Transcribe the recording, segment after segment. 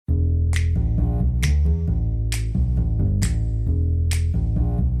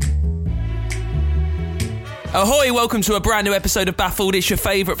Ahoy, welcome to a brand new episode of Baffled. It's your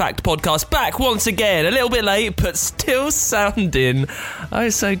favourite fact podcast, back once again, a little bit late, but still sounding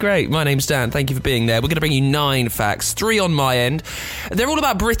so great. My name's Dan, thank you for being there. We're going to bring you 9 facts, 3 on my end. They're all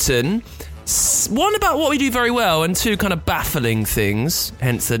about Britain, 1 about what we do very well, and 2 kind of baffling things,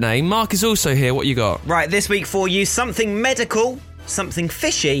 hence the name. Mark is also here, what you got? Right, this week for you, something medical, something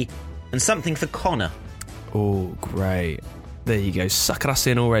fishy, and something for Connor. Oh, great. There you go, sucking us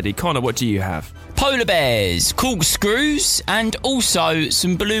in already. Connor, what do you have? Polar bears, corkscrews, and also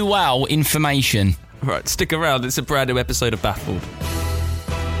some blue whale information. Right, stick around. It's a brand new episode of Baffled.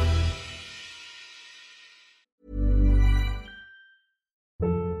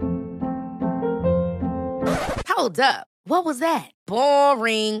 Hold up. What was that?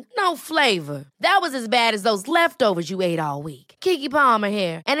 Boring. No flavor. That was as bad as those leftovers you ate all week. Keke Palmer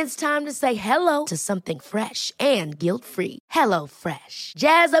here, and it's time to say hello to something fresh and guilt-free. Hello Fresh.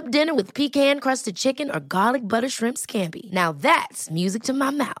 Jazz up dinner with pecan-crusted chicken or garlic butter shrimp scampi. Now that's music to my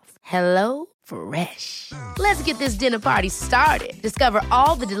mouth. Hello Fresh. Let's get this dinner party started. Discover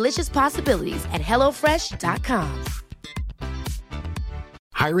all the delicious possibilities at hellofresh.com.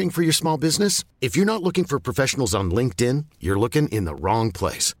 Hiring for your small business? If you're not looking for professionals on LinkedIn, you're looking in the wrong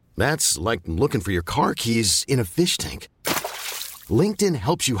place. That's like looking for your car keys in a fish tank. LinkedIn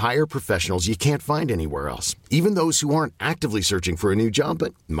helps you hire professionals you can't find anywhere else, even those who aren't actively searching for a new job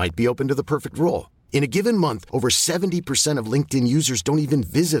but might be open to the perfect role. In a given month, over 70% of LinkedIn users don't even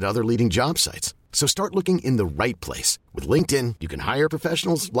visit other leading job sites. So start looking in the right place. With LinkedIn, you can hire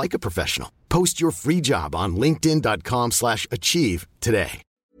professionals like a professional. Post your free job on linkedin.com/achieve today.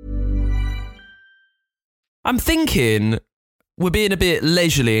 I'm thinking we're being a bit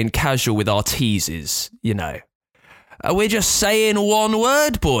leisurely and casual with our teases, you know. We're just saying one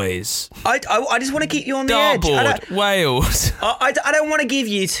word, boys. I just want to keep you on the edge. Dartboard, Wales. I don't want to give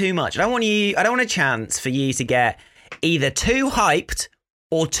you too much. I don't want a chance for you to get either too hyped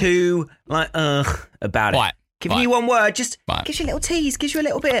or too about it. Right. Giving you one word just gives you a little tease, gives you a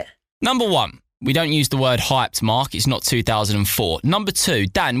little bit. Number 1, we don't use the word hyped, Mark. It's not 2004. Number 2,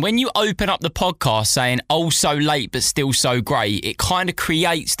 Dan, when you open up the podcast saying, oh, so late but still so great, it kind of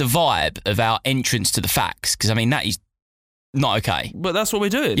creates the vibe of our entrance to the facts. Because, I mean, that is not okay. But that's what we're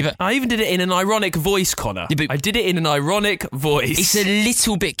doing. Yeah, I even did it in an ironic voice, Connor. Yeah, I did it in an ironic voice. It's a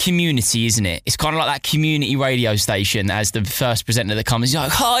little bit community, isn't it? It's kind of like that community radio station as the first presenter that comes. He's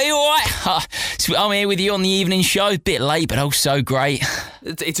like, hi, you all right? So I'm here with you on the evening show. Bit late, but also great.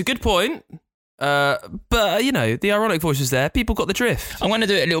 It's a good point. But, you know, the ironic voice is there. People got the drift. I'm going to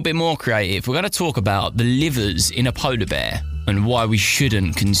do it a little bit more creative. We're going to talk about the livers in a polar bear and why we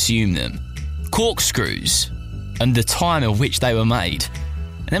shouldn't consume them. Corkscrews and the time of which they were made.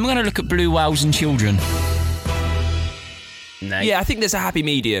 And then we're going to look at blue whales and children. No. Yeah, I think there's a happy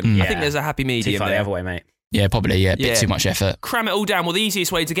medium. I think there's a happy medium Too far the there. other way, mate. Yeah, probably, a bit too much effort. Cram it all down. Well, the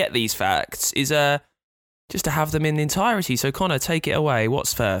easiest way to get these facts is just to have them in the entirety. So, Connor, take it away.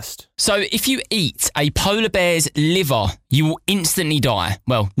 What's first? So if you eat a polar bear's liver, you will instantly die.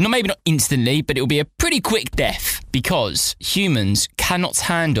 Well, maybe not instantly, but it will be a pretty quick death because humans cannot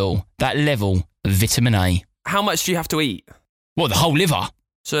handle that level of vitamin A. How much do you have to eat? What, the whole liver?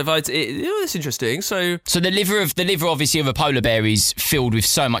 So that's interesting. So the liver obviously of a polar bear is filled with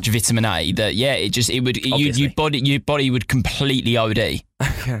so much vitamin A that your body would completely OD.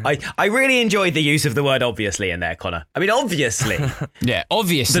 Okay. I really enjoyed the use of the word obviously in there, Connor. I mean, obviously. Yeah,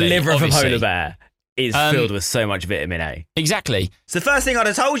 obviously. The liver of a polar bear is filled with so much vitamin A. Exactly. It's the first thing I'd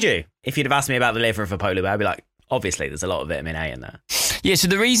have told you. If you'd have asked me about the liver of a polar bear, I'd be like, obviously there's a lot of vitamin A in there. Yeah, so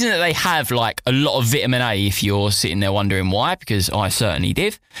the reason that they have like a lot of vitamin A, if you're sitting there wondering why, because I certainly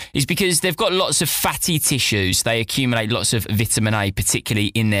did, is because they've got lots of fatty tissues. They accumulate lots of vitamin A, particularly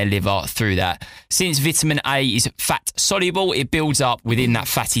in their liver through that. Since vitamin A is fat soluble, it builds up within that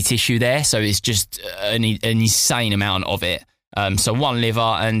fatty tissue there. So it's just an insane amount of it. So one liver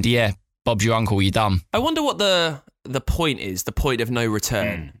and Bob's your uncle, you're done. I wonder what the point is, the point of no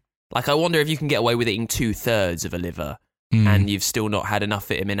return. Like, I wonder if you can get away with eating 2/3 of a liver and you've still not had enough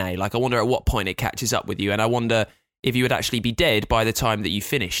vitamin A. Like, I wonder at what point it catches up with you, and I wonder if you would actually be dead by the time that you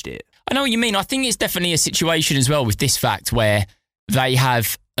finished it. I know what you mean. I think it's definitely a situation as well with this fact where they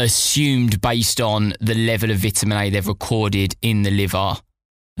have assumed, based on the level of vitamin A they've recorded in the liver,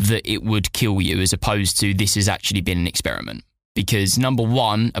 that it would kill you, as opposed to this has actually been an experiment. Because number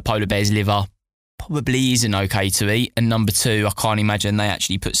 1, a polar bear's liver probably isn't okay to eat, and number 2, I can't imagine they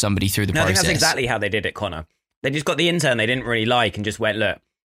actually put somebody through the process. I think that's exactly how they did it, Connor. They just got the intern they didn't really like and just went, look,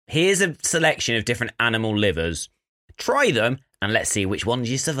 here's a selection of different animal livers. Try them and let's see which ones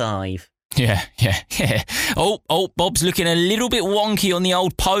you survive. Yeah. Oh, Bob's looking a little bit wonky on the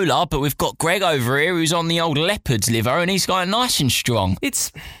old polar, but we've got Greg over here who's on the old leopard's liver, and he's got nice and strong.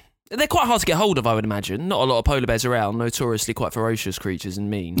 They're quite hard to get hold of, I would imagine. Not a lot of polar bears around, notoriously quite ferocious creatures and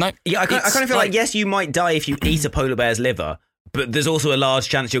mean. No. Yeah, I kind of feel like, yes, you might die if you eat a polar bear's liver, but there's also a large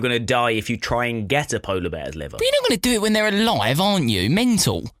chance you're going to die if you try and get a polar bear's liver. But you're not going to do it when they're alive, aren't you?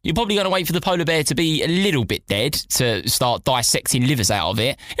 Mental. You're probably going to wait for the polar bear to be a little bit dead to start dissecting livers out of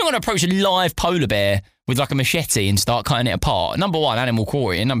it. You're not going to approach a live polar bear with like a machete and start cutting it apart. Number one, animal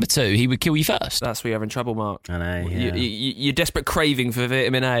cruelty, and number two, he would kill you first. That's where you're in trouble, Mark. I know, yeah. You're desperate craving for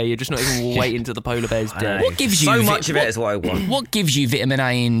vitamin A. You're just not even waiting until the polar bear's dead. What gives you so much of it is what I want. What gives you vitamin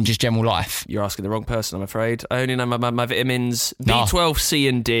A in just general life? You're asking the wrong person, I'm afraid. I only know my vitamins B12, C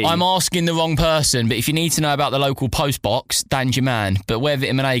and D. I'm asking the wrong person, but if you need to know about the local post box, Dan's your man. But where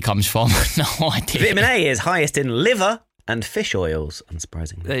vitamin A comes from, no idea. Vitamin A is highest in liver and fish oils,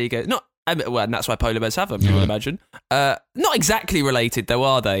 unsurprisingly. There you go. Well, and that's why polar bears have them, you would imagine. Not exactly related, though,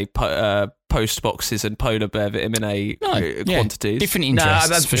 are they? Post boxes and polar bear vitamin A quantities. Different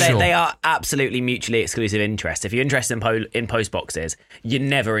interests, for sure. They are absolutely mutually exclusive interests. If you're interested in post boxes, you're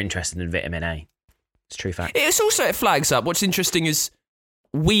never interested in vitamin A. It's a true fact. It flags up. What's interesting is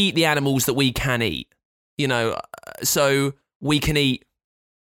we eat the animals that we can eat. You know, so we can eat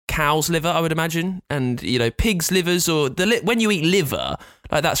cow's liver, I would imagine, and pigs' livers, or when you eat liver,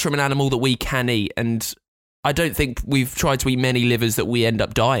 like that's from an animal that we can eat, and I don't think we've tried to eat many livers that we end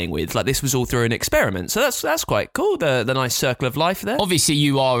up dying with. Like this was all through an experiment, so that's quite cool. The nice circle of life there. Obviously,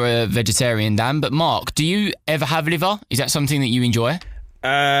 you are a vegetarian, Dan, but Mark, do you ever have liver? Is that something that you enjoy?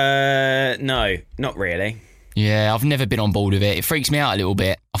 No, not really. Yeah, I've never been on board with it. It freaks me out a little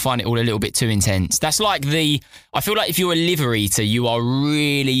bit. I find it all a little bit too intense. That's like I feel like if you're a liver eater, you are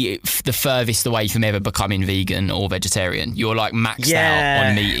really the furthest away from ever becoming vegan or vegetarian. You're like maxed out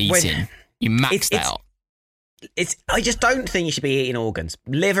on meat eating. You're maxed out. I just don't think you should be eating organs.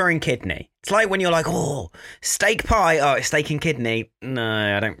 Liver and kidney. It's like when you're like, steak pie. Oh, it's steak and kidney.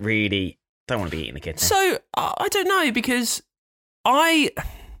 No, I don't want to be eating the kidney. So, I don't know, because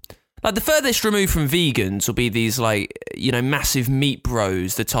the furthest removed from vegans will be these massive meat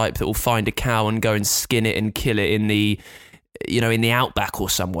bros, the type that will find a cow and go and skin it and kill it in the outback or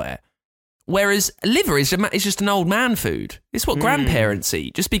somewhere. Whereas liver is just an old man food. It's what grandparents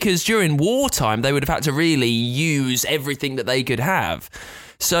eat, just because during wartime they would have had to really use everything that they could have.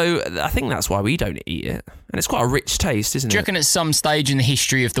 So I think that's why we don't eat it. And it's quite a rich taste, isn't it? Do you reckon at some stage in the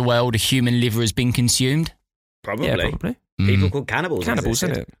history of the world a human liver has been consumed? Probably. Yeah, probably. People called cannibals. Cannibals,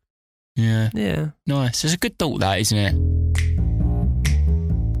 isn't it? Yeah. Nice. It's a good thought, that, isn't it?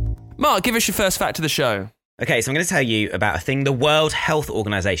 Mark, give us your first fact of the show. Okay, so I'm going to tell you about a thing the World Health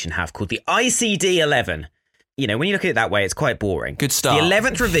Organization have called the ICD-11. When you look at it that way, it's quite boring. Good start. The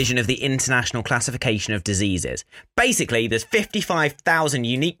 11th revision of the International Classification of Diseases. Basically, there's 55,000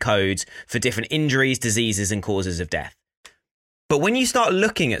 unique codes for different injuries, diseases, and causes of death. But when you start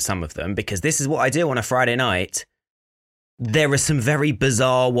looking at some of them, because this is what I do on a Friday night, there are some very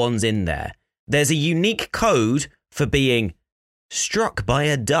bizarre ones in there. There's a unique code for being struck by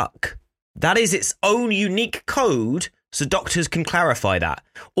a duck. That is its own unique code, so doctors can clarify that.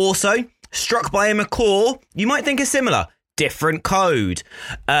 Also, struck by a macaw, you might think is similar. Different code.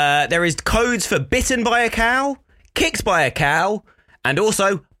 There is codes for bitten by a cow, kicked by a cow, and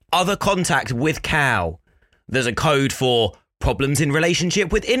also other contact with cow. There's a code for problems in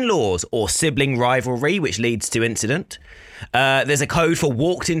relationship with in-laws or sibling rivalry, which leads to incident. There's a code for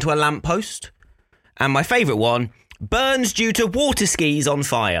walked into a lamppost. And my favourite one, burns due to water skis on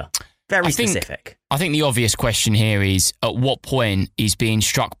fire. Very specific. I think the obvious question here is, at what point is being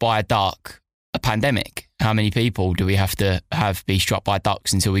struck by a duck a pandemic? How many people do we have to be struck by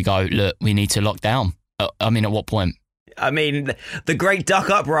ducks until we go, look, we need to lock down? At what point? I mean, the great duck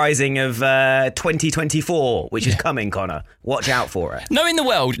uprising of 2024, which is coming, Connor. Watch out for it. Knowing the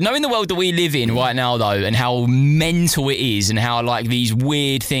world that we live in right now, though, and how mental it is and how, these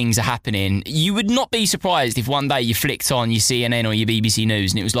weird things are happening, you would not be surprised if one day you flicked on your CNN or your BBC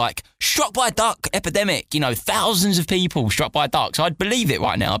News and it was like, struck by a duck epidemic, thousands of people struck by ducks. I'd believe it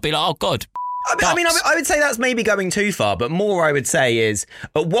right now. I'd be like, oh, God. I would say that's maybe going too far, but more I would say is,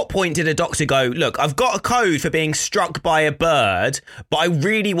 at what point did a doctor go, look, I've got a code for being struck by a bird, but I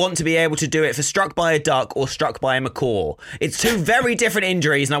really want to be able to do it for struck by a duck or struck by a macaw. It's two very different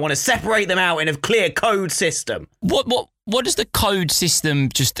injuries, and I want to separate them out in a clear code system. What does the code system,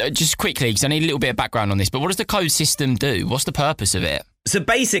 just quickly, because I need a little bit of background on this, but what does the code system do? What's the purpose of it? So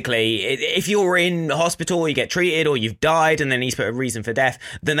basically, if you're in hospital, you get treated, or you've died and there needs to put a reason for death,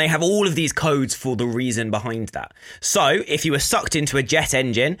 then they have all of these codes for the reason behind that. So if you were sucked into a jet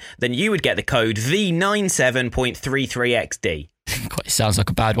engine, then you would get the code V97.33XD. It sounds like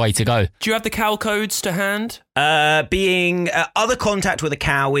a bad way to go. Do you have the cow codes to hand? Being other contact with a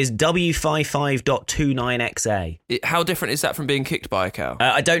cow is W55.29XA. How different is that from being kicked by a cow?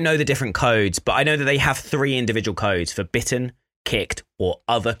 I don't know the different codes, but I know that they have 3 individual codes for bitten, kicked, or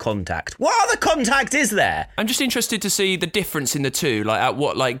other contact. What other contact is there? I'm just interested to see the difference in the two. Like, at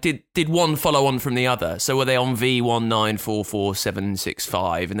what, like, did one follow on from the other? So were they on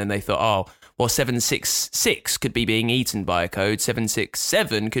V1944765, and then they thought, oh, well, 766 could be being eaten by a code,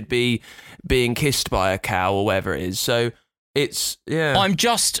 767 could be being kissed by a cow, or whatever it is. So it's, yeah. I'm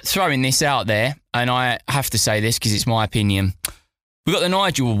just throwing this out there, and I have to say this because it's my opinion. We've got the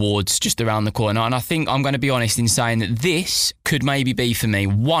Nigel Awards just around the corner, and I think I'm going to be honest in saying that this could maybe be, for me,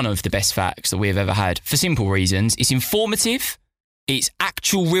 one of the best facts that we have ever had, for simple reasons. It's informative, it's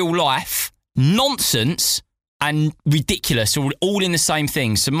actual real life, nonsense, and ridiculous, all in the same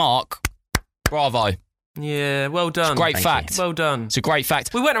thing. So, Mark, bravo. Yeah, well done. It's a great fact. Well done. It's a great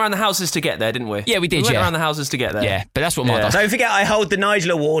fact. We went around the houses to get there, didn't we? Yeah, we did, We went yeah. around the houses to get there. Yeah, but that's what Mark does. Don't forget, I hold the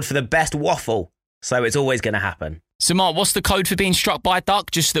Nigel Award for the best waffle, so it's always going to happen. So, Mark, what's the code for being struck by a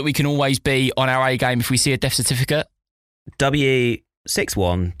duck, just so that we can always be on our A game if we see a death certificate?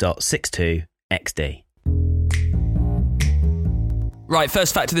 W61.62XD. Right,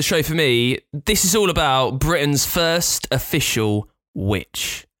 first fact of the show for me. This is all about Britain's first official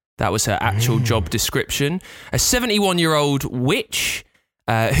witch. That was her actual job description. A 71-year-old witch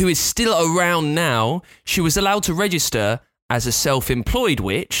who is still around now. She was allowed to register as a self-employed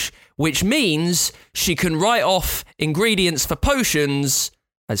witch, which means she can write off ingredients for potions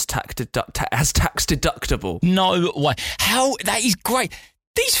as tax deductible. No way. How? That is great.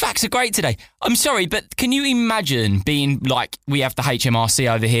 These facts are great today. I'm sorry, but can you imagine being like, we have the HMRC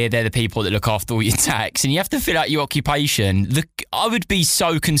over here, they're the people that look after all your tax, and you have to fill out your occupation. I would be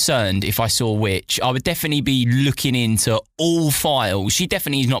so concerned if I saw a witch. I would definitely be looking into all files. She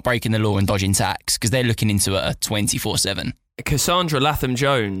definitely is not breaking the law and dodging tax, because they're looking into it 24/7. Cassandra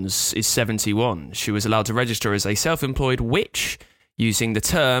Latham-Jones is 71. She was allowed to register as a self-employed witch using the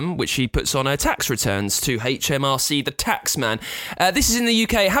term which she puts on her tax returns to HMRC, the taxman. This is in the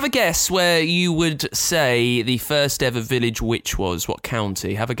UK. Have a guess where you would say the first ever village witch was. What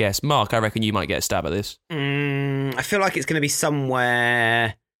county? Have a guess. Mark, I reckon you might get a stab at this. I feel like it's going to be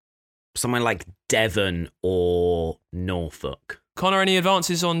somewhere like Devon or Norfolk. Connor, any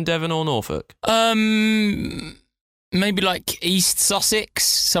advances on Devon or Norfolk? Maybe like East Sussex,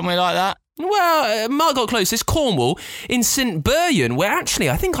 somewhere like that. Well, Mark got close. It's Cornwall in St Buryan, where actually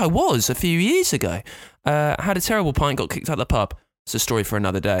I think I was a few years ago. Had a terrible pint, got kicked out of the pub. It's a story for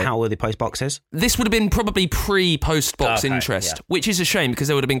another day. How were the post boxes? This would have been probably pre-post box interest, yeah. which is a shame because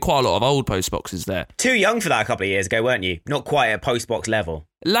there would have been quite a lot of old post boxes there. Too young for that a couple of years ago, weren't you? Not quite at post box level.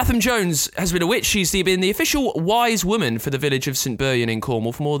 Latham-Jones has been a witch. She's been the official wise woman for the village of St Buryan in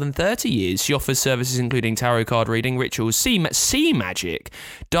Cornwall for more than 30 years. She offers services including tarot card reading, rituals, sea magic,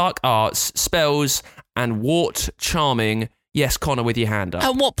 dark arts, spells, and wart charming. Yes, Connor, with your hand up.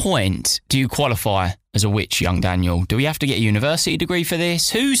 At what point do you qualify as a witch, young Daniel? Do we have to get a university degree for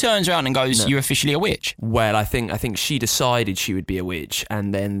this? Who turns around and goes, you're officially a witch? Well, I think she decided she would be a witch,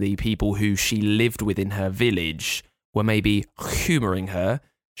 and then the people who she lived with in her village were maybe humouring her.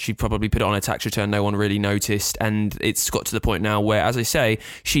 She probably put it on her tax return, no one really noticed, and it's got to the point now where, as I say,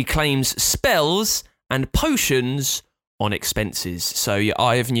 she claims spells and potions on expenses. So your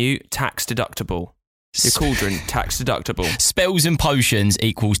Eye of Newt, tax deductible. Your cauldron, tax deductible. Spells and potions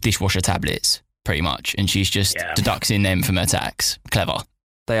equals dishwasher tablets, pretty much, and she's just deducting them from her tax. Clever.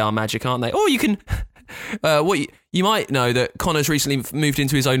 They are magic, aren't they? Or you can... you might know that Connor's recently moved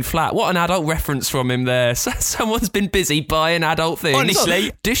into his own flat. What an adult reference from him there. Someone's been busy buying adult things.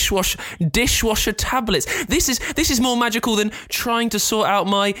 Honestly, dishwasher tablets. This is more magical than trying to sort out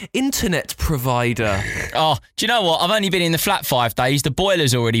my internet provider. Oh, do you know what? I've only been in the flat 5 days. The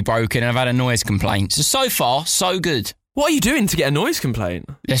boiler's already broken and I've had a noise complaint. So far, so good. What are you doing to get a noise complaint?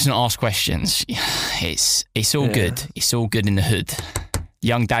 Let's not ask questions. It's all good. It's all good in the hood.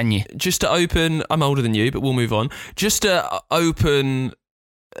 Young Daniel. Just to open, I'm older than you, but we'll move on. Just to open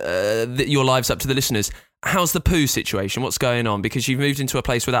your lives up to the listeners, how's the poo situation? What's going on? Because you've moved into a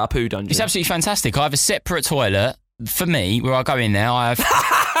place without a poo dungeon. It's absolutely fantastic. I have a separate toilet for me where I go in there. I have...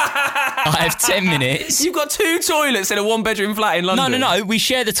 I have 10 minutes. You've got 2 toilets in a 1-bedroom flat in London. No. We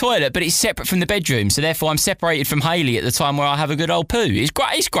share the toilet, but it's separate from the bedroom. So therefore, I'm separated from Hayley at the time where I have a good old poo. It's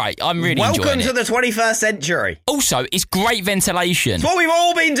great. It's great. I'm really enjoying Welcome it. to the 21st century. Also, it's great ventilation. It's what we've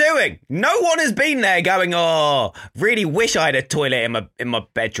all been doing. No one has been there going, oh, really wish I had a toilet in my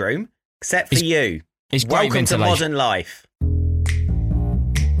bedroom, except for you. It's great Welcome to ventilation. modern life.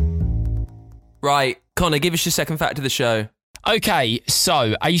 Right, Connor, give us your second fact of the show. Okay,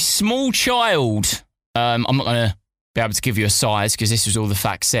 so a small child. I'm not going to be able to give you a size because this was all the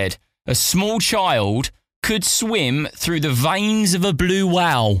facts said. A small child could swim through the veins of a blue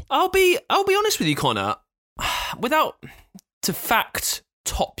whale. I'll be honest with you, Connor. Without to fact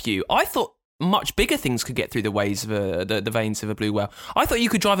top you, I thought much bigger things could get through the veins of a blue whale. I thought you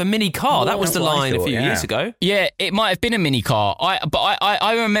could drive a mini car. That was the line a few years ago. Yeah, it might have been a mini car.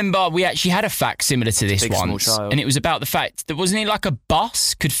 I remember we actually had a fact similar to this Big, small once, child. and it was about the fact that wasn't it like a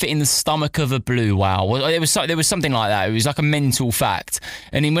bus could fit in the stomach of a blue whale? Well, there was something like that. It was like a mental fact.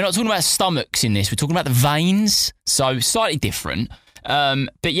 And we're not talking about stomachs in this. We're talking about the veins, so slightly different.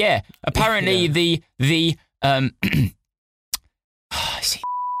 But yeah, apparently the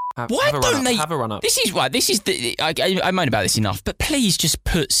Why don't they have a run up? This is right. This is I moan about this enough, but please just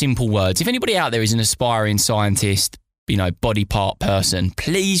put simple words. If anybody out there is an aspiring scientist, body part person,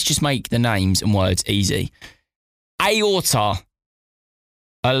 please just make the names and words easy. Aorta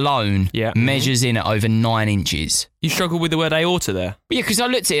alone measures in at over 9 inches. You struggle with the word aorta there? Yeah, because I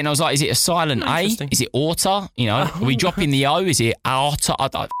looked at it and I was like, is it a silent A? Is it aorta? Are we dropping the O? Is it aorta?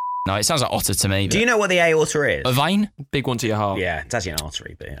 No, it sounds like otter to me. Do you know what the aorta is? A vein? Big one to your heart. Yeah, it's actually an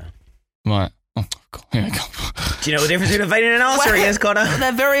artery, but yeah. Right. Oh, God. Here we go. Do you know the difference between a vein and an artery is, Connor?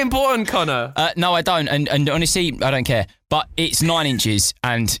 They're very important, Connor. No, I don't. And honestly, I don't care. But it's 9 inches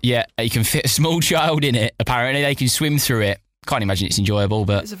and, yeah, you can fit a small child in it. Apparently, they can swim through it. Can't imagine it's enjoyable,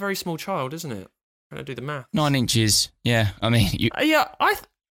 but... It's a very small child, isn't it? I'm going to do the math. 9 inches. Yeah, I mean...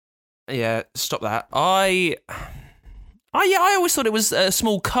 Yeah, stop that. I always thought it was a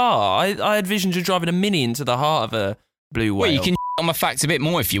small car. I had visions of driving a Mini into the heart of a blue whale. Well, you can on my facts a bit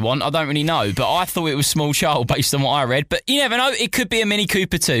more if you want. I don't really know, but I thought it was small child based on what I read. But you never know. It could be a Mini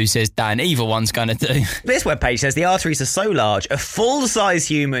Cooper too, says Dan. Either one's going to do. This webpage says the arteries are so large, a full-size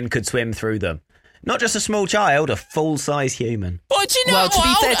human could swim through them. Not just a small child, a full-size human. Well, do you know to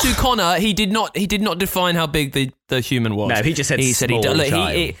be fair to Connor, he did not define how big the human was. No, he just said small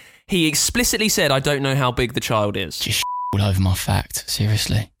child. He explicitly said, I don't know how big the child is. Just all over my fact,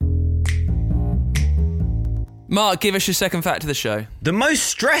 seriously. Mark, give us your second fact of the show. The most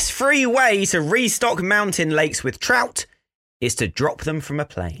stress-free way to restock mountain lakes with trout is to drop them from a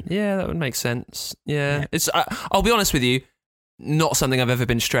plane. Yeah, that would make sense. Yeah. It's. I'll be honest with you, not something I've ever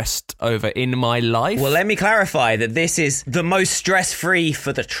been stressed over in my life. Well, let me clarify that this is the most stress-free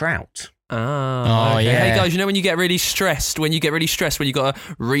for the trout. Oh, okay. yeah. Hey guys, you know when you get really stressed when you got to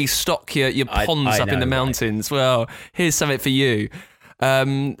restock your ponds up in the mountains? Right? Well, here's something for you.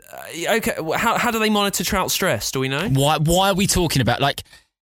 Okay, how do they monitor trout stress? Do we know? Why are we talking about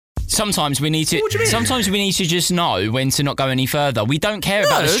sometimes we need to just know when to not go any further. We don't care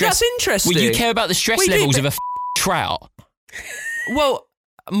about the stress. That's interesting. Well, you care about the stress levels of a trout. Well,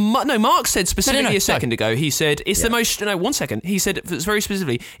 no, Mark said specifically a second ago, he said it's the most... No, 1 second. He said very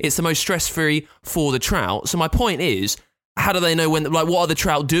specifically, it's the most stress-free for the trout. So my point is, how do they know when... what are the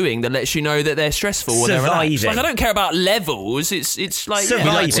trout doing that lets you know that they're stressful? Or they're relaxed? I don't care about levels. It's like...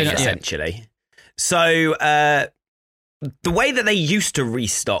 Surviving, essentially. So, the way that they used to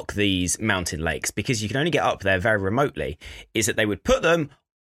restock these mountain lakes, because you can only get up there very remotely, is that they would put them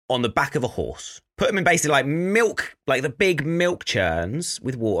on the back of a horse. Put them in basically like milk, like the big milk churns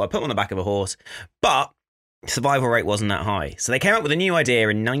with water. Put them on the back of a horse. But survival rate wasn't that high. So they came up with a new idea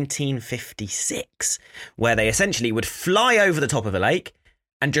in 1956 where they essentially would fly over the top of a lake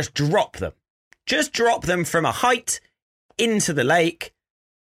and just drop them. Just drop them from a height into the lake.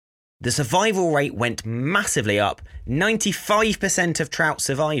 The survival rate went massively up. 95% of trout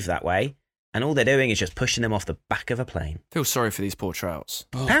survive that way. And all they're doing is just pushing them off the back of a plane. Feel sorry for these poor trouts.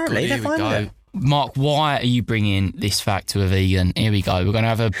 Apparently, they're fine. Mark, why are you bringing this fact to a vegan? Here we go. We're going to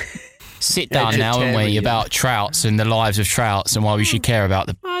have a sit down now, aren't we, about trouts and the lives of trouts and why we should care about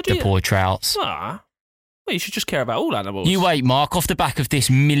the poor trouts. Well, you should just care about all animals. You wait, Mark. Off the back of this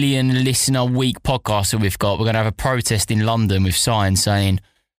 1 million listener week podcast that we've got, we're going to have a protest in London with signs saying,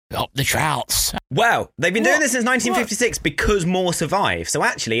 up the trouts. Well, they've been doing this since 1956 because more survive. So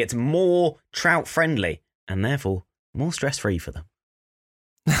actually, it's more trout friendly and therefore more stress free for them.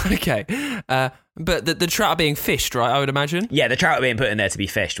 Okay. But the trout are being fished, right, I would imagine? Yeah, the trout are being put in there to be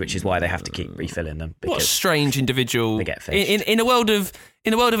fished, which is why they have to keep refilling them. What a Because strange individual. they get fished. In a world of a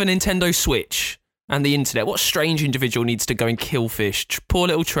Nintendo Switch and the internet, what strange individual needs to go and kill fish? Poor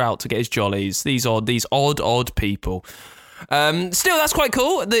little trout to get his jollies. These odd people. Still, that's quite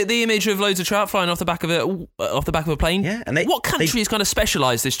cool. The image of loads of trout flying off the back of a plane. Yeah, and what country is kind of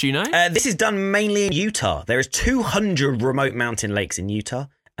specialised this? Do you know? This is done mainly in Utah. There is 200 remote mountain lakes in Utah,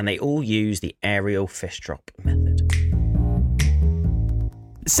 and they all use the aerial fish drop method.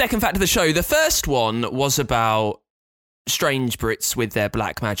 Second fact of the show. The first one was about strange Brits with their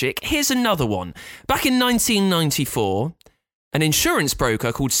black magic. Here's another one. Back in 1994, an insurance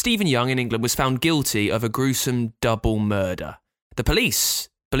broker called Stephen Young in England was found guilty of a gruesome double murder. The police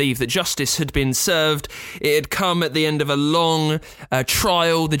believed that justice had been served. It had come at the end of a long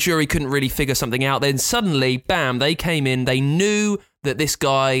trial. The jury couldn't really figure something out. Then suddenly, bam, they came in. They knew that this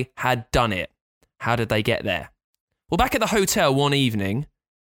guy had done it. How did they get there? Well, back at the hotel one evening,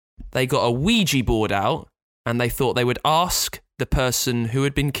 they got a Ouija board out and they thought they would ask the person who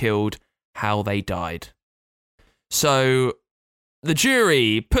had been killed how they died. So the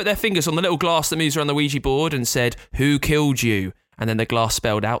jury put their fingers on the little glass that moves around the Ouija board and said, "Who killed you?" And then the glass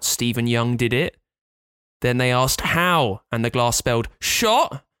spelled out, "Stephen Young did it." Then they asked, "How?" And the glass spelled,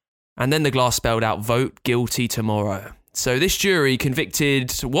 "Shot." And then the glass spelled out, "Vote guilty tomorrow." So this jury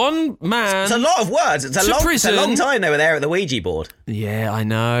convicted one man. It's a lot of words. It's a long time they were there at the Ouija board. Yeah, I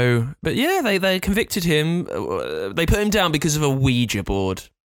know. But yeah, they convicted him. They put him down because of a Ouija board.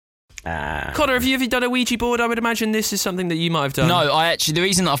 Connor, have you done a Ouija board? I would imagine this is something that you might have done. No, the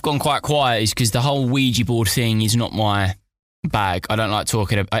reason that I've gone quite quiet is because the whole Ouija board thing is not my bag. I don't like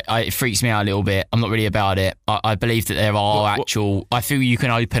talking about it. It freaks me out a little bit. I'm not really about it. I believe that there are I feel you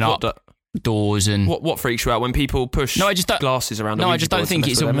can open up doors and... What freaks you out when people push glasses around? I just don't think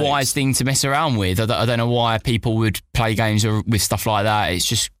it's a wise thing to mess around with. I don't know why people would play games with stuff like that.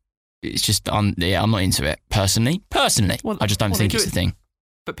 I'm not into it personally. I just don't think it's the thing.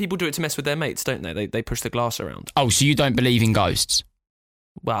 But people do it to mess with their mates, don't they? They push the glass around. Oh, so you don't believe in ghosts?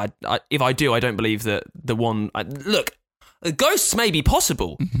 Well, if I do, I don't believe that the one... Look, ghosts may be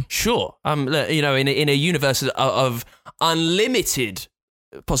possible, sure. In a universe of unlimited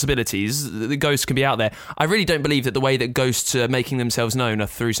possibilities, the ghosts can be out there. I really don't believe that the way that ghosts are making themselves known are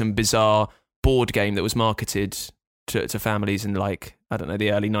through some bizarre board game that was marketed to families in, like, I don't know,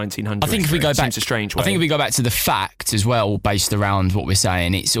 the early 1900s. I think if we go back, seems a strange way. I think if we go back to the fact as well, based around what we're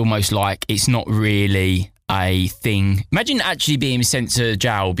saying, it's almost like it's not really a thing. Imagine actually being sent to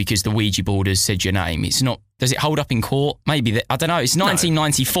jail because the Ouija board has said your name. It's not. Does it hold up in court? Maybe. I don't know. It's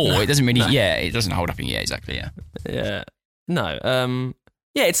 1994. No. It doesn't really. No. Yeah, it doesn't hold up in. Yeah, exactly. Yeah. Yeah. No.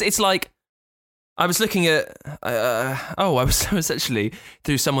 Yeah. It's like I was looking at. I was actually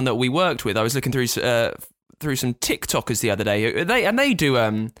through someone that we worked with. I was looking through some TikTokers the other day. They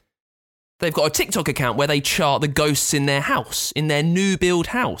do. They've got a TikTok account where they chart the ghosts in their house, in their new build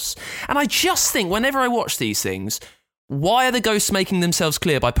house. And I just think, whenever I watch these things, why are the ghosts making themselves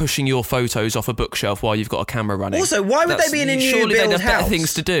clear by pushing your photos off a bookshelf while you've got a camera running? Also, why would they be in a new build house? Surely they'd have better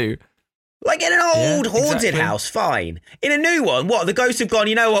things to do. Like in an old haunted house, fine. In a new one, the ghosts have gone,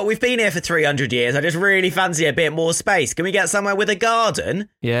 you know what, we've been here for 300 years, I just really fancy a bit more space. Can we get somewhere with a garden?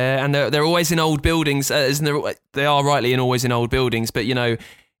 Yeah, and they're always in old buildings, they are rightly always in old buildings, but,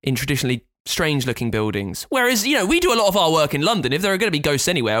 in traditionally strange-looking buildings. Whereas, we do a lot of our work in London. If there are going to be ghosts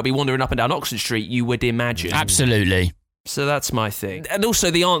anywhere, I'll be wandering up and down Oxford Street, you would imagine. Absolutely. So that's my thing. And also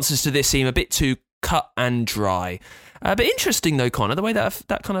the answers to this seem a bit too cut and dry. But interesting, though, Connor, the way that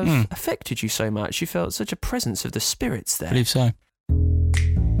kind of affected you so much. You felt such a presence of the spirits there. I believe so.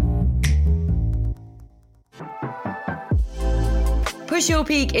 Push Your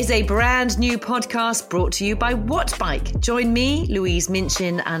Peak is a brand new podcast brought to you by Wattbike. Join me, Louise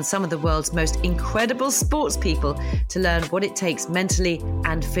Minchin, and some of the world's most incredible sports people to learn what it takes mentally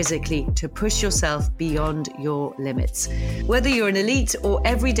and physically to push yourself beyond your limits. Whether you're an elite or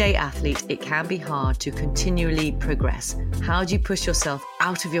everyday athlete, it can be hard to continually progress. How do you push yourself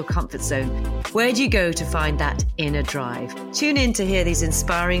out of your comfort zone? Where do you go to find that inner drive? Tune in to hear these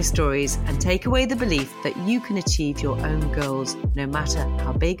inspiring stories and take away the belief that you can achieve your own goals, no matter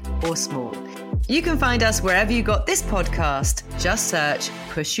how big or small. You can find us wherever you got this podcast. Just search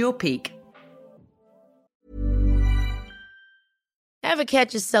Push Your Peak. Ever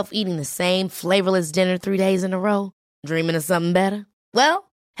catch yourself eating the same flavorless dinner 3 days in a row? Dreaming of something better?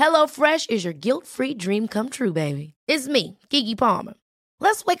 Well, HelloFresh is your guilt-free dream come true, baby. It's me, Keke Palmer.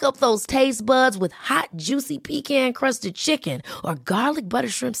 Let's wake up those taste buds with hot, juicy pecan-crusted chicken or garlic butter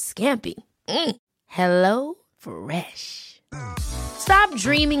shrimp scampi. Hello Fresh. Stop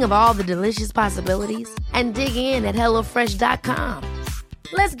dreaming of all the delicious possibilities and dig in at HelloFresh.com.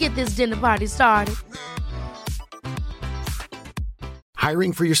 Let's get this dinner party started.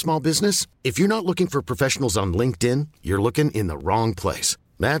 Hiring for your small business? If you're not looking for professionals on LinkedIn, you're looking in the wrong place.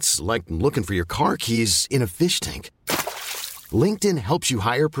 That's like looking for your car keys in a fish tank. LinkedIn helps you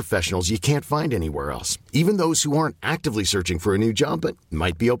hire professionals you can't find anywhere else, even those who aren't actively searching for a new job but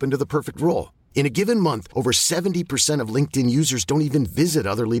might be open to the perfect role. In a given month, over 70% of LinkedIn users don't even visit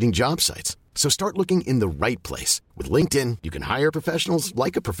other leading job sites. So start looking in the right place. With LinkedIn, you can hire professionals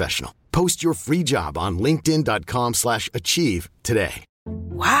like a professional. Post your free job on linkedin.com/achieve today.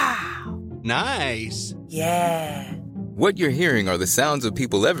 Wow. Nice. Yeah. What you're hearing are the sounds of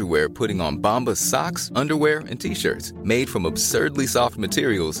people everywhere putting on Bombas socks, underwear, and T-shirts made from absurdly soft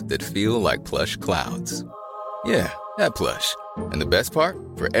materials that feel like plush clouds. Yeah, that plush. And the best part?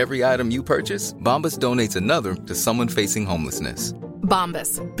 For every item you purchase, Bombas donates another to someone facing homelessness.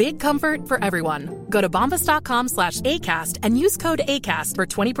 Bombas. Big comfort for everyone. Go to bombas.com/ACAST and use code ACAST for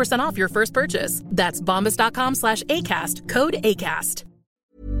 20% off your first purchase. That's bombas.com/ACAST. Code ACAST.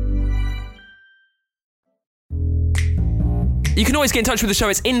 You can always get in touch with the show.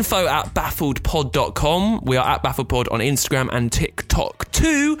 It's info@baffledpod.com. We are at baffledpod on Instagram and TikTok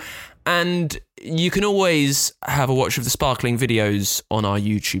too. And you can always have a watch of the sparkling videos on our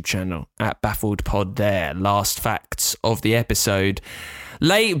YouTube channel at baffledpod there. Last facts of the episode.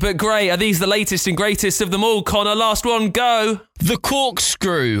 Late but great. Are these the latest and greatest of them all, Connor? Last one, go. The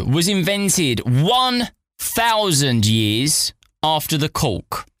corkscrew was invented 1,000 years after the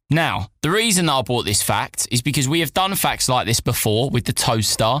cork. Now, the reason I brought this fact is because we have done facts like this before with the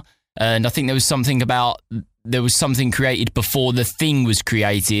toaster, and I think there was something created before the thing was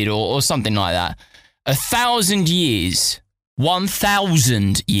created or something like that. 1,000 years,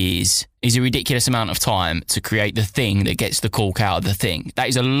 1,000 years is a ridiculous amount of time to create the thing that gets the cork out of the thing. That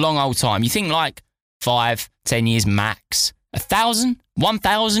is a long old time. You think like 5, 10 years max. 1,000?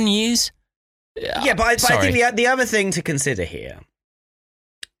 1,000 years? Yeah, but I think the other thing to consider here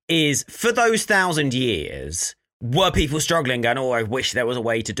is for those 1,000 years, were people struggling going, oh, I wish there was a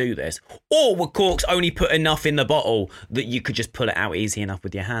way to do this? Or were corks only put enough in the bottle that you could just pull it out easy enough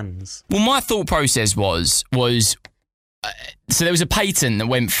with your hands? Well, my thought process was so there was a patent that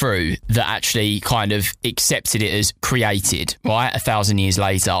went through that actually kind of accepted it as created, right, 1,000 years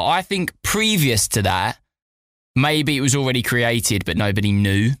later. I think previous to that, maybe it was already created, but nobody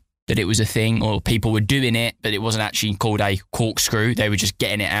knew that it was a thing, or people were doing it, but it wasn't actually called a corkscrew. They were just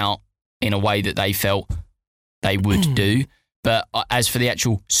getting it out in a way that they felt they would do. But as for the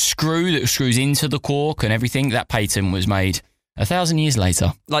actual screw that screws into the cork and everything, that patent was made 1,000 years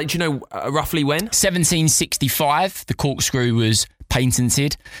later. Like, do you know roughly when? 1765, the corkscrew was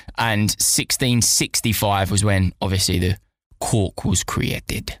patented, and 1665 was when, obviously, the cork was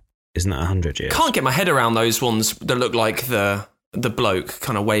created. Isn't that 100 years? Can't get my head around those ones that look like the bloke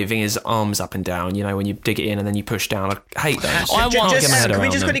kind of waving his arms up and down, you know, when you dig it in and then you push down. I hate those. Can we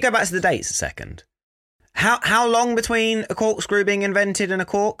just quickly go back to the dates a second? How long between a corkscrew being invented and a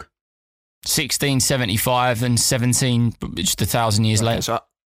cork? 1675 and 17, just 1,000 years later.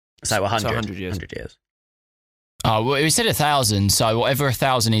 So 100, 100 years. 100 years. Oh, well, it said 1,000, so whatever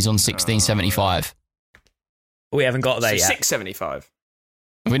 1,000 is on 1675. We haven't got there yet. 675.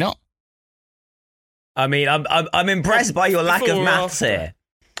 Have we not? I mean, I'm impressed by your lack of maths here.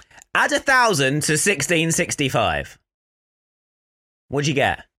 Add 1,000 to 1665. What'd you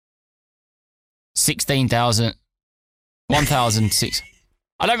get? 16,000. 1,006.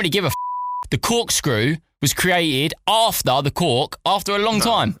 I don't really give a f***. The corkscrew was created after the cork, after a long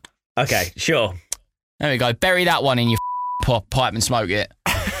time. Okay, sure. There we go. Bury that one in your pipe and smoke it.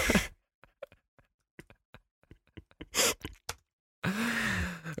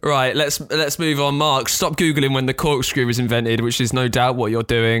 Right, let's move on. Mark, stop Googling when the corkscrew was invented, which is no doubt what you're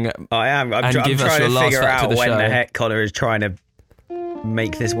doing. I am. I'm trying to figure out when the heck Connor is trying to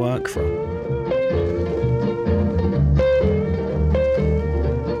make this work from.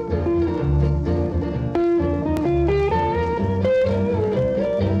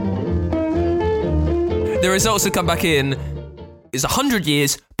 The results have come back in. Is 100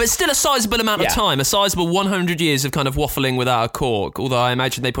 years, but still a sizable amount of time. A sizable 100 years of kind of waffling without a cork. Although I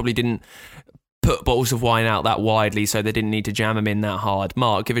imagine they probably didn't put bottles of wine out that widely, so they didn't need to jam them in that hard.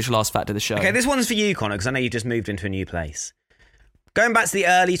 Mark, give us your last fact of the show. Okay, this one's for you, Connor, because I know you just moved into a new place. Going back to the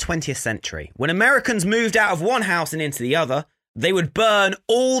early 20th century, when Americans moved out of one house and into the other, they would burn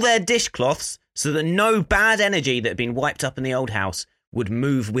all their dishcloths so that no bad energy that had been wiped up in the old house would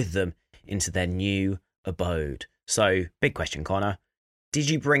move with them into their new abode. So, big question, Connor. Did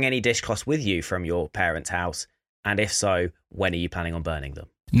you bring any dishcloths with you from your parents' house And if so, when are you planning on burning them?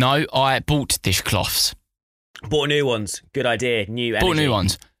 No, I bought dishcloths. Bought new ones. Good idea. New energy. Bought new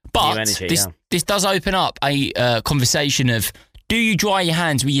ones. But New energy, this does open up a conversation of, do you dry your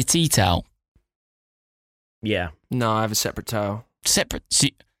hands with your tea towel? Yeah. No, I have a separate towel. Separate?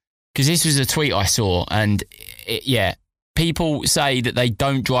 Because this was a tweet I saw, and people say that they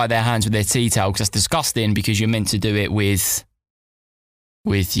don't dry their hands with their tea towel because that's disgusting because you're meant to do it with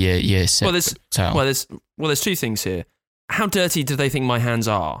your separate towel. Well, there's two things here. How dirty do they think my hands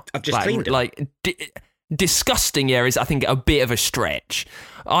are? I've just cleaned them. Disgusting, is I think a bit of a stretch.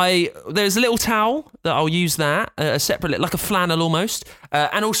 There's a little towel that I'll use that a separate, like a flannel almost,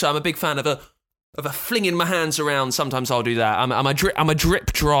 and also I'm a big fan of a flinging my hands around. Sometimes I'll do that. I'm a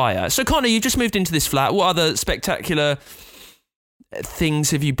drip dryer. So Connor, you just moved into this flat. What other spectacular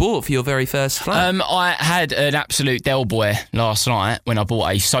things have you bought for your very first flat? I had an absolute Del Boy last night when I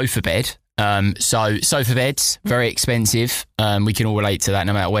bought a sofa bed. So sofa beds, very expensive. We can all relate to that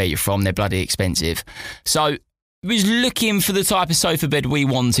no matter where you're from. They're bloody expensive. So was looking for the type of sofa bed we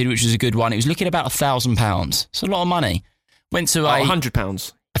wanted, which was a good one. It was looking about £1,000. It's a lot of money. Went to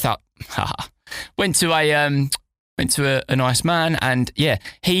 £100. I thought, went to a nice man, and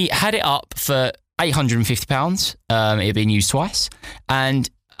he had it up for £850. It had been used twice, and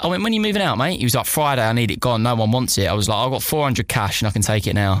I went, when are you moving out, mate? He was like, Friday, I need it gone. No one wants it. I was like, I've got 400 cash and I can take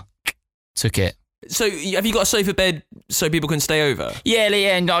it now. Took it. So have you got a sofa bed so people can stay over? Yeah,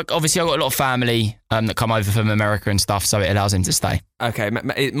 and obviously I've got a lot of family that come over from America and stuff, so it allows them to stay. Okay,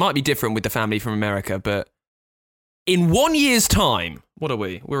 it might be different with the family from America, but in 1 year's time, what are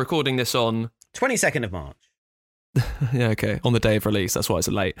we? We're recording this on 22nd of March. Yeah, okay, on the day of release, that's why it's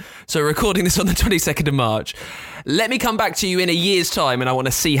late. So recording this on the 22nd of March. Let me come back to you in a year's time and I want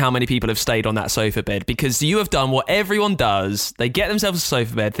to see how many people have stayed on that sofa bed, because you have done what everyone does. They get themselves a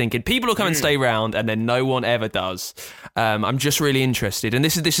sofa bed thinking people will come and stay round, and then no one ever does. I'm just really interested. And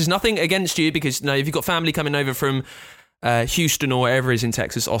this is nothing against you, because if you've got family coming over from Houston or wherever it is in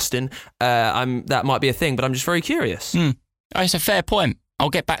Texas, Austin, that might be a thing, but I'm just very curious. It's a fair point. I'll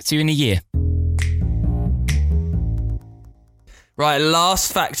get back to you in a year. Right,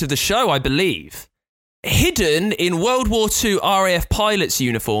 last fact of the show, I believe. Hidden in World War II RAF pilots'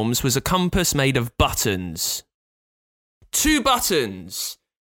 uniforms was a compass made of buttons. 2 buttons.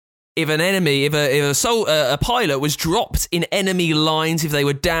 If a pilot was dropped in enemy lines, if they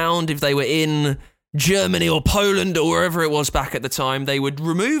were downed, if they were in Germany or Poland or wherever it was back at the time, they would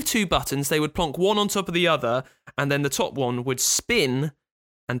remove 2 buttons, they would plonk one on top of the other, and then the top one would spin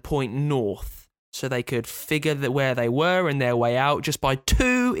and point north. So they could figure where they were and their way out just by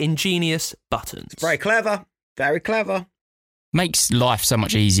 2 ingenious buttons. Very clever. Very clever. Makes life so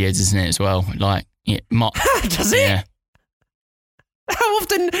much easier, doesn't it, as well? Like, does it? Yeah. How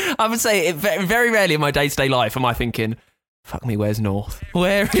often, I would say, very rarely in my day-to-day life am I thinking, fuck me, where's north?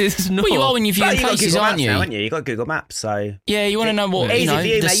 Where is north? Well, you are when you're viewing places, aren't you? Now, you? You've got Google Maps, so... Yeah, you want to know what, easy for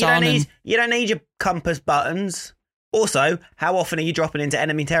you, the mate. sun You don't need your compass buttons. Also, how often are you dropping into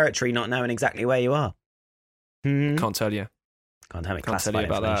enemy territory not knowing exactly where you are? Can't tell you. Can't tell me Can't tell you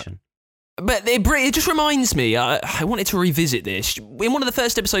about information. That. But it just reminds me, I wanted to revisit this. In one of the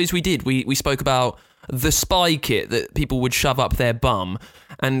first episodes we did, we spoke about the spy kit that people would shove up their bum.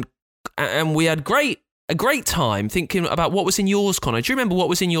 And we had a great time thinking about what was in yours, Connor. Do you remember what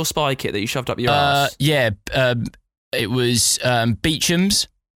was in your spy kit that you shoved up your ass? Yeah, it was Beecham's.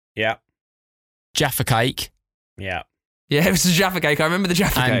 Yeah. Jaffa Cake. Yeah. Yeah, it was the Jaffa Cake. I remember the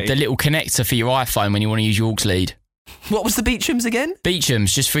Jaffa Cake. And the little connector for your iPhone when you want to use your aux lead. What was the Beecham's again?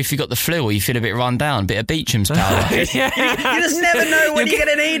 Beecham's, just for if you got the flu or you feel a bit run down, a bit of Beecham's powder. You just never know when you're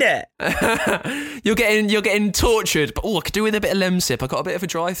going to need it. You're getting tortured, but I could do with a bit of Lemsip. I got a bit of a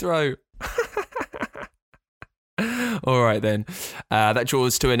dry throat. All right, then. That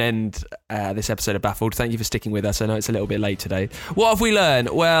draws to an end this episode of Baffled. Thank you for sticking with us. I know it's a little bit late today. What have we learned?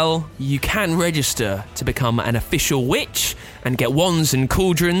 Well, you can register to become an official witch and get wands and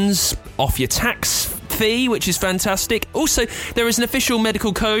cauldrons off your tax fee, which is fantastic. Also, there is an official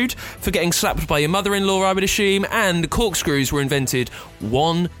medical code for getting slapped by your mother-in-law, I would assume, and corkscrews were invented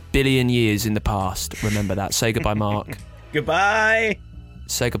 1 billion years in the past. Remember that. Say goodbye, Mark. Goodbye.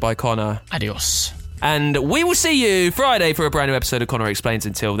 Say goodbye, Connor. Adios. And we will see you Friday for a brand new episode of Connor Explains.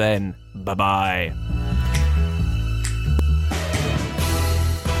 Until then, bye-bye.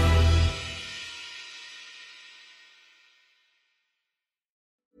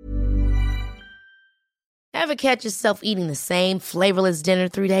 Ever catch yourself eating the same flavorless dinner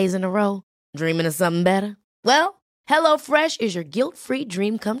 3 days in a row? Dreaming of something better? Well, HelloFresh is your guilt-free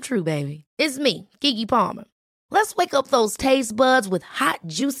dream come true, baby. It's me, Keke Palmer. Let's wake up those taste buds with hot,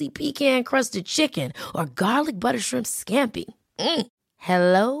 juicy pecan-crusted chicken or garlic butter shrimp scampi.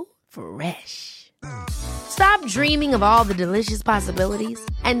 Hello Fresh. Stop dreaming of all the delicious possibilities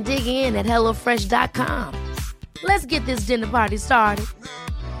and dig in at HelloFresh.com. Let's get this dinner party started.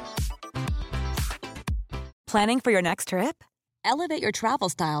 Planning for your next trip? Elevate your travel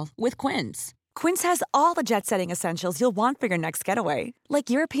style with Quince. Quince has all the jet-setting essentials you'll want for your next getaway, like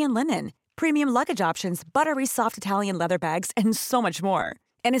European linen, premium luggage options, buttery soft Italian leather bags, and so much more.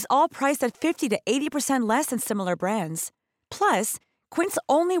 And is all priced at 50 to 80% less than similar brands. Plus, Quince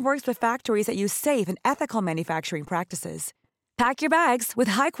only works with factories that use safe and ethical manufacturing practices. Pack your bags with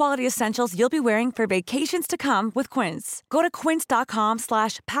high-quality essentials you'll be wearing for vacations to come with Quince. Go to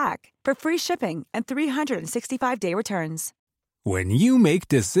quince.com/pack for free shipping and 365-day returns. When you make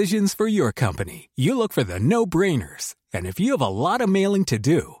decisions for your company, you look for the no-brainers. And if you have a lot of mailing to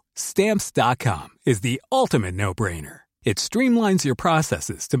do, Stamps.com is the ultimate no-brainer. It streamlines your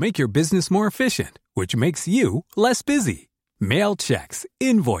processes to make your business more efficient, which makes you less busy. Mail checks,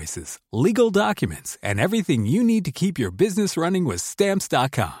 invoices, legal documents, and everything you need to keep your business running with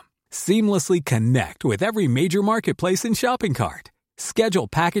Stamps.com. Seamlessly connect with every major marketplace and shopping cart. Schedule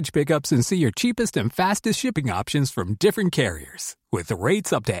package pickups and see your cheapest and fastest shipping options from different carriers, with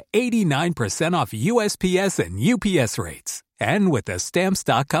rates up to 89% off USPS and UPS rates. And with the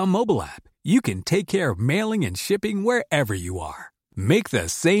Stamps.com mobile app, you can take care of mailing and shipping wherever you are. Make the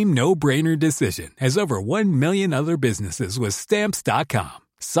same no-brainer decision as over 1 million other businesses with Stamps.com.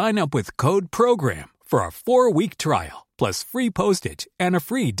 Sign up with code PROGRAM for a 4-week trial, plus free postage and a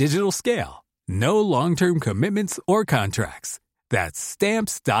free digital scale. No long-term commitments or contracts. That's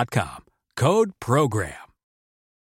Stamps.com. Code PROGRAM.